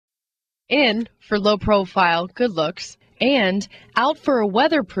in for low profile, good looks, and out for a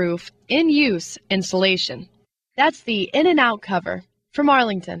weatherproof, in-use installation. That's the in and out cover from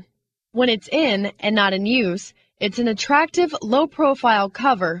Arlington. When it's in and not in use, it's an attractive, low-profile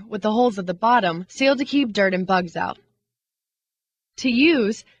cover with the holes at the bottom sealed to keep dirt and bugs out. To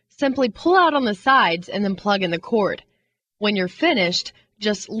use, simply pull out on the sides and then plug in the cord. When you're finished,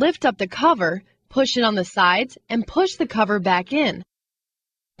 just lift up the cover, push it on the sides, and push the cover back in.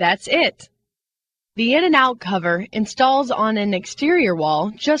 That's it. The in and out cover installs on an exterior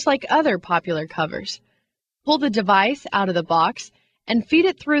wall just like other popular covers. Pull the device out of the box and feed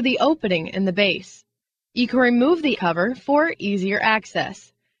it through the opening in the base. You can remove the cover for easier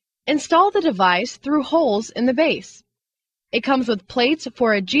access. Install the device through holes in the base. It comes with plates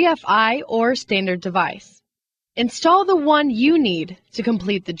for a GFI or standard device. Install the one you need to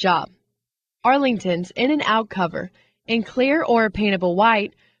complete the job. Arlington's in and out cover in clear or paintable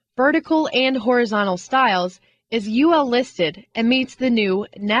white, vertical and horizontal styles is UL listed and meets the new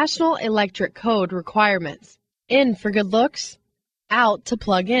National Electric Code requirements. In for good looks, out to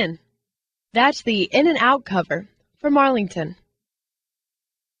plug in. That's the in and out cover from Arlington.